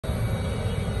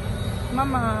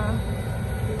Mama.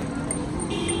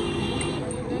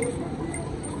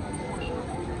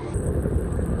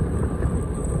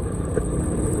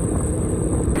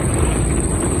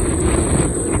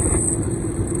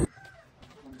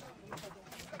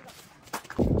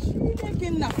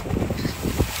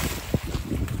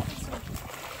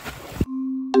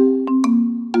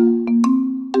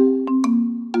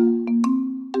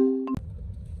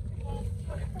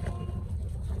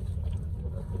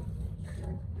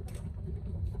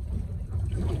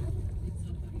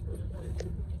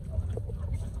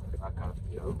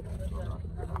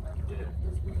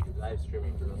 Live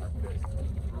streaming to the first.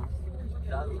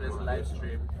 That first live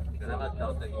stream, you never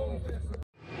doubt that you.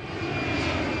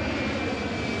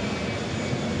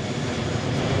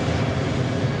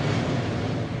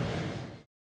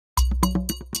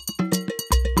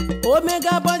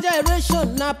 Omega Bar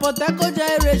Gyration, na Potako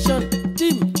Gyration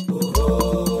team.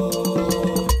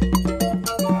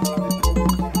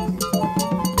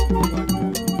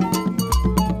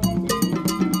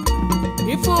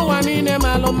 If you want in a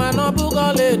maloma, no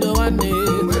bugale do one day.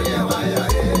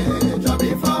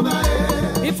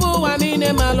 If you want in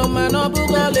a maloma, no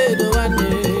bugale do one day.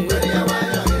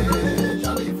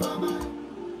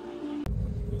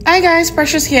 Hi guys,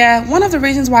 Precious here. One of the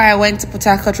reasons why I went to Port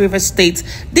Harcourt, Rivers State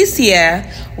this year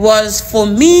was for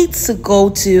me to go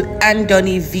to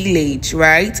Andoni village,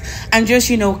 right? And just,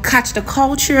 you know, catch the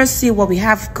culture, see what we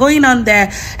have going on there.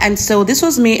 And so this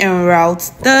was me en route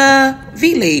the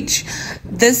village.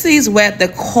 This is where they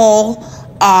call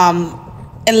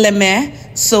Eleme.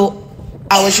 So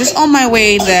I was just on my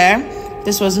way there.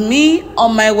 This was me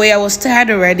on my way. I was tired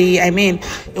already. I mean,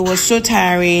 it was so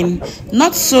tiring.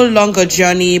 Not so long a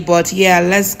journey, but yeah,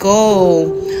 let's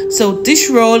go. So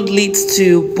this road leads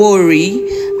to Bori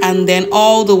and then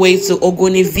all the way to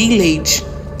Ogoni village.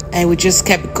 And we just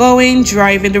kept going,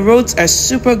 driving. The roads are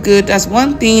super good. That's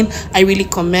one thing I really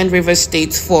commend River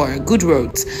State for. Good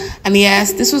roads. And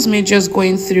yes, this was me just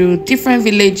going through different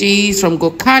villages from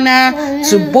Gokana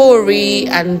to Bori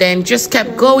and then just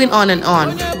kept going on and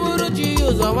on.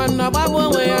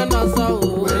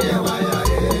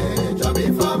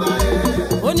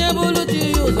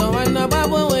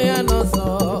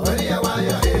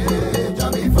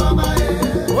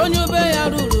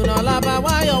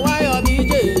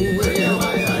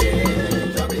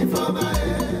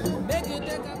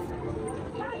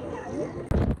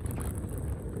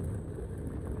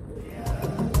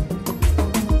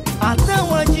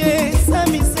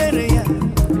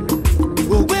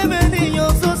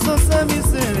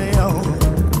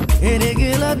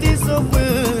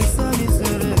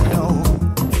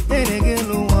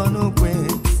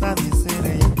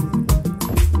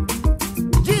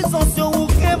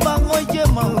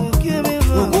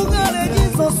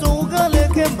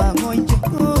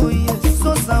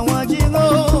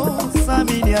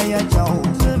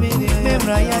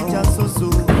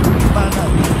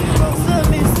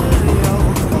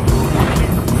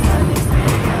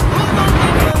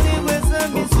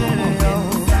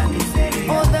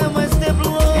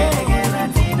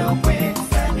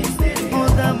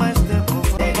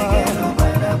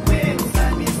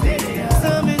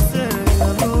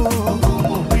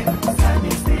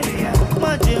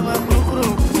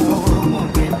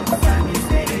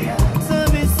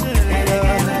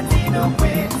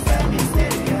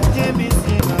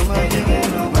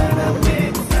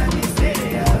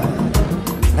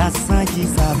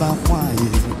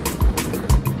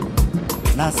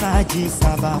 Nasaji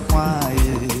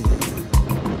sabafwaye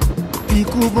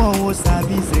Ikubo o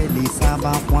sabizeli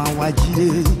sabafwa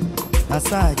waji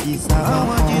Nasaji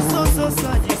sabafwa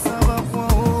Nasaji sabafwa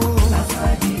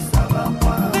Nasaji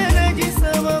sabafwa Beneji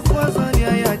sabafwa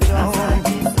Zania ya chao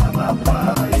Nasaji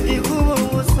sabafwa Ikubo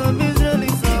o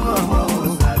sabizeli sabafwa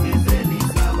Sabizeli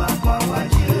sabafwa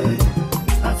waji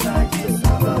Nasaji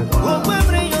sabafwa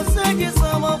Okwemre yosaji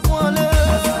sabafwa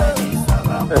Nasaji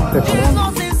sabafwa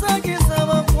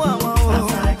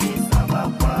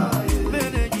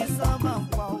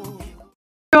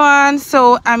Everyone,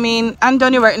 so I'm in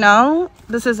Andoni right now.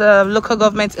 This is a local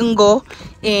government NGO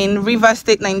in Rivers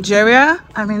State, Nigeria.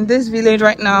 I'm in this village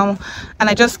right now and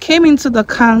I just came into the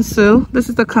council. This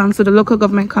is the council, the local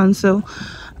government council.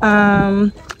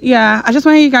 Yeah, I just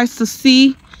wanted you guys to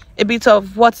see a bit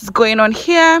of what's going on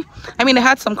here. I mean, they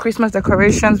had some Christmas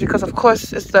decorations because of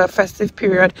course it's the festive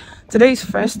period. Today is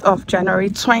 1st of January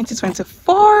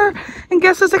 2024 and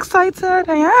guess who's excited?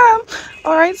 I am.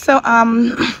 All right, so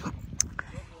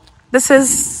this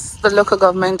is the local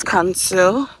government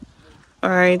council. All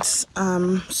right,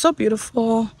 so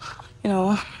beautiful, you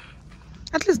know,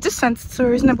 at least decent to a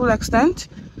reasonable extent.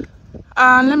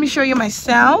 Let me show you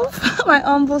myself, my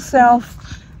humble self,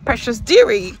 Precious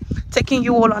Deary, taking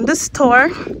you all on this tour.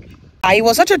 It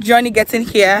was such a journey getting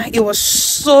here. It was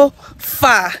so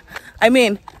far. I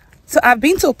mean, so I've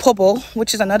been to Opobo,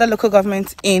 which is another local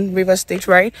government in Rivers State,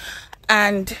 right?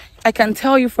 And I can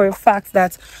tell you for a fact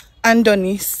that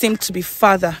Andoni seemed to be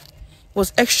farther. It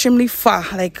was extremely far,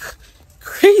 like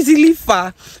crazily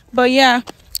far. But yeah,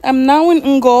 I'm now in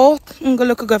NGO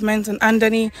local government in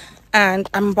Andoni, and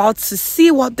I'm about to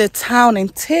see what the town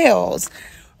entails,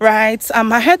 right?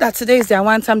 I heard that today is their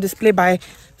one-time display by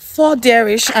 4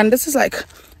 there-ish, and this is like,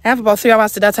 I have about 3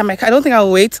 hours to that time. I don't think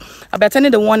I'll wait. I'll be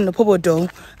attending the one in the Opobo,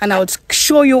 and I would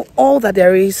show you all that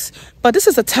there is. But this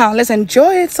is the town. Let's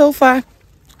enjoy it so far.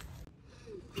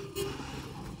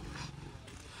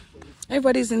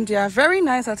 Everybody's in their very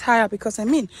nice attire because I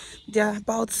mean they're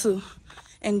about to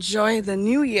enjoy the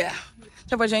new year.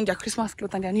 Everybody's in their Christmas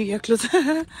clothes and their New Year clothes.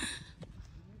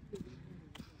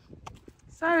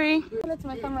 Sorry. Hello to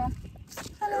my camera.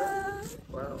 Hello.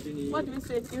 Wow. What do we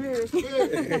say? Hello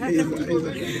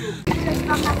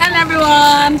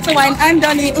everyone. So we're in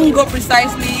Andoni, NGO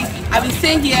precisely. I will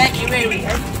say here Iweri.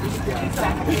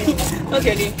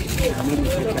 Okay.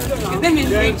 His name is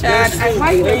Richard. And why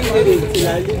are you doing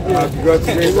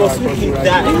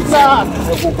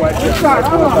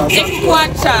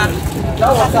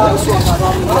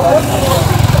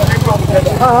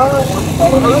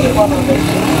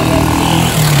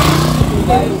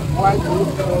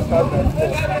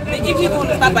the evening will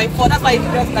start by 4. That's why it's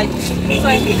just like so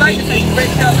enjoy the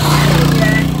celebration.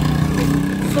 Yeah.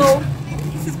 So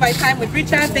this is my time with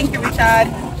Richard. Thank you, Richard.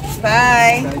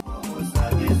 Bye.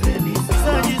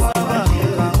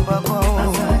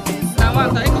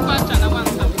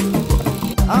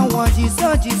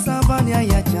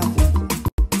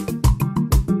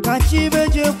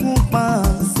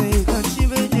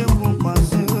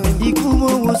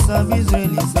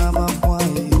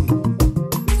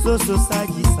 So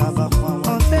saji saba kwa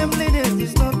on them ladies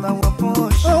is not our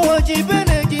portion.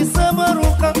 Wajibeneji saba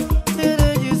ruka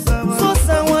beneji saba. So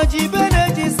sa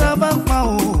wajibeneji saba kwa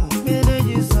o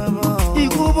beneji saba.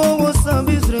 Ikubo wo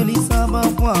sabi Israeli saba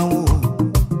kwa o.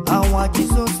 Awaji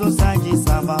so saji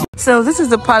saba. So this is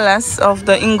the palace of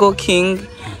the NGO king.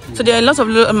 So there are lots of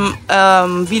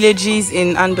villages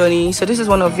in Andoni. So this is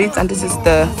one of it, and this is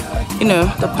the, you know,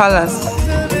 the palace.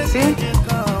 See?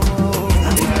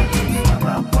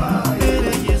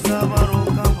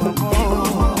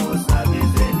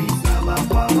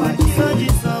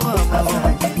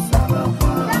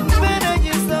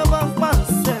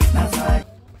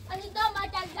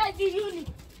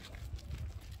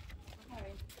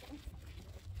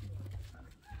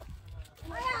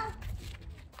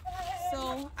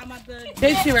 So I'm at the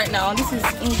jetty right now. This is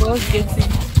NGO's jetty.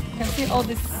 You can see all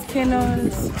these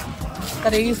canoes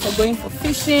that they use for going for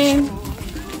fishing.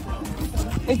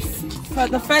 It's for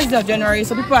the 1st day of January,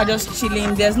 so people are just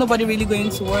chilling. There's nobody really going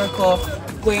to work or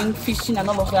going fishing and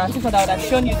all of that. I thought I would have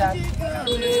shown you that.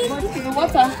 But this is the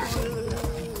water.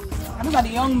 And those are the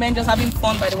young men just having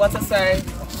fun by the water side.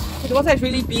 So the water is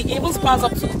really big. It even spans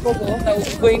up to Opobo that we'll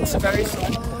be going to very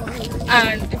soon.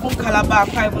 And even Calabar,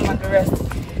 Kaibul and the rest.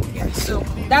 Yeah, so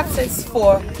that's it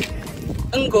for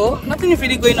NGO. Nothing is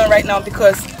really going on right now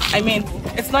because, I mean,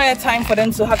 it's not yet time for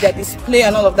them to have their display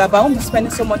and all of that. But I won't be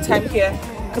spending so much time here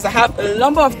because I have a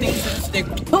number of things to do today.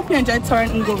 Hope you enjoyed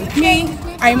touring NGO with me.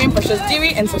 I remain Precious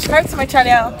Deary and subscribe to my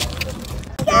channel.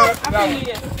 Happy New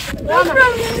Year.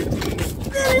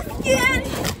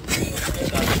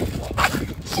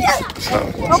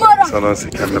 Ça non, c'est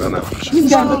caméra now. This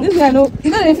guy, no, you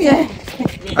know if you.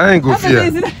 I ain't go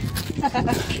fear.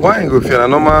 Why ain't go fear?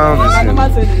 Normal. Oh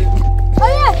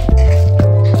yeah.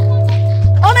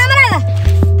 Oh my man.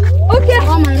 Okay.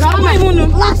 Oh my God.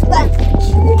 Last time.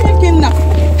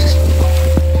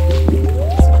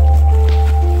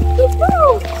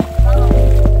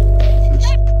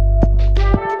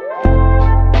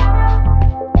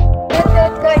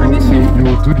 You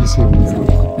will do this in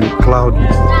you cloud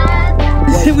this.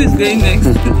 Who is going next?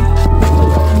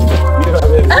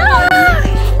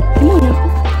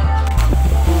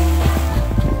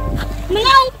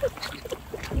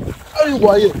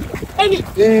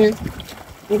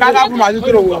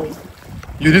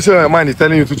 You just say my mind is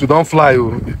telling you to don't fly.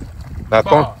 That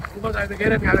come.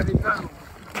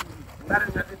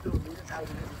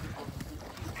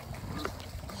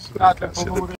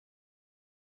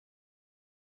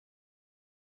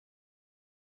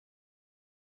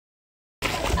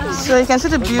 So you can see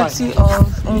the beauty of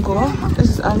NGO. This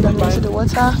is Andoni. See the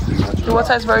water. The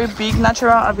water is very big,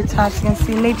 natural habitat. You can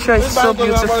see nature is so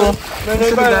beautiful. You see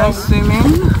the guys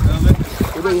swimming.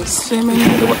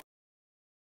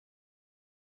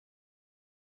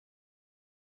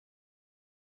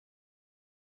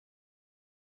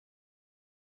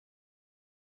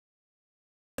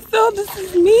 So this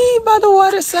is me by the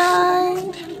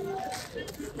waterside.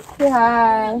 Say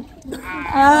hi.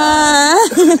 Ah.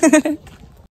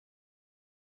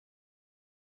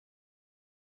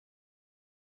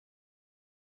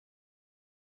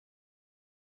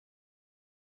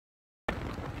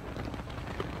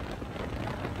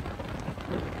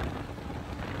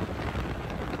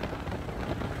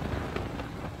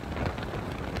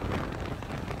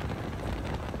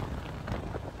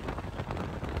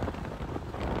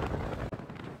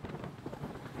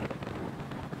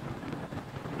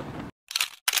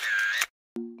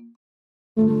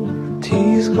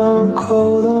 Tea's gone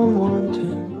cold, I'm wondering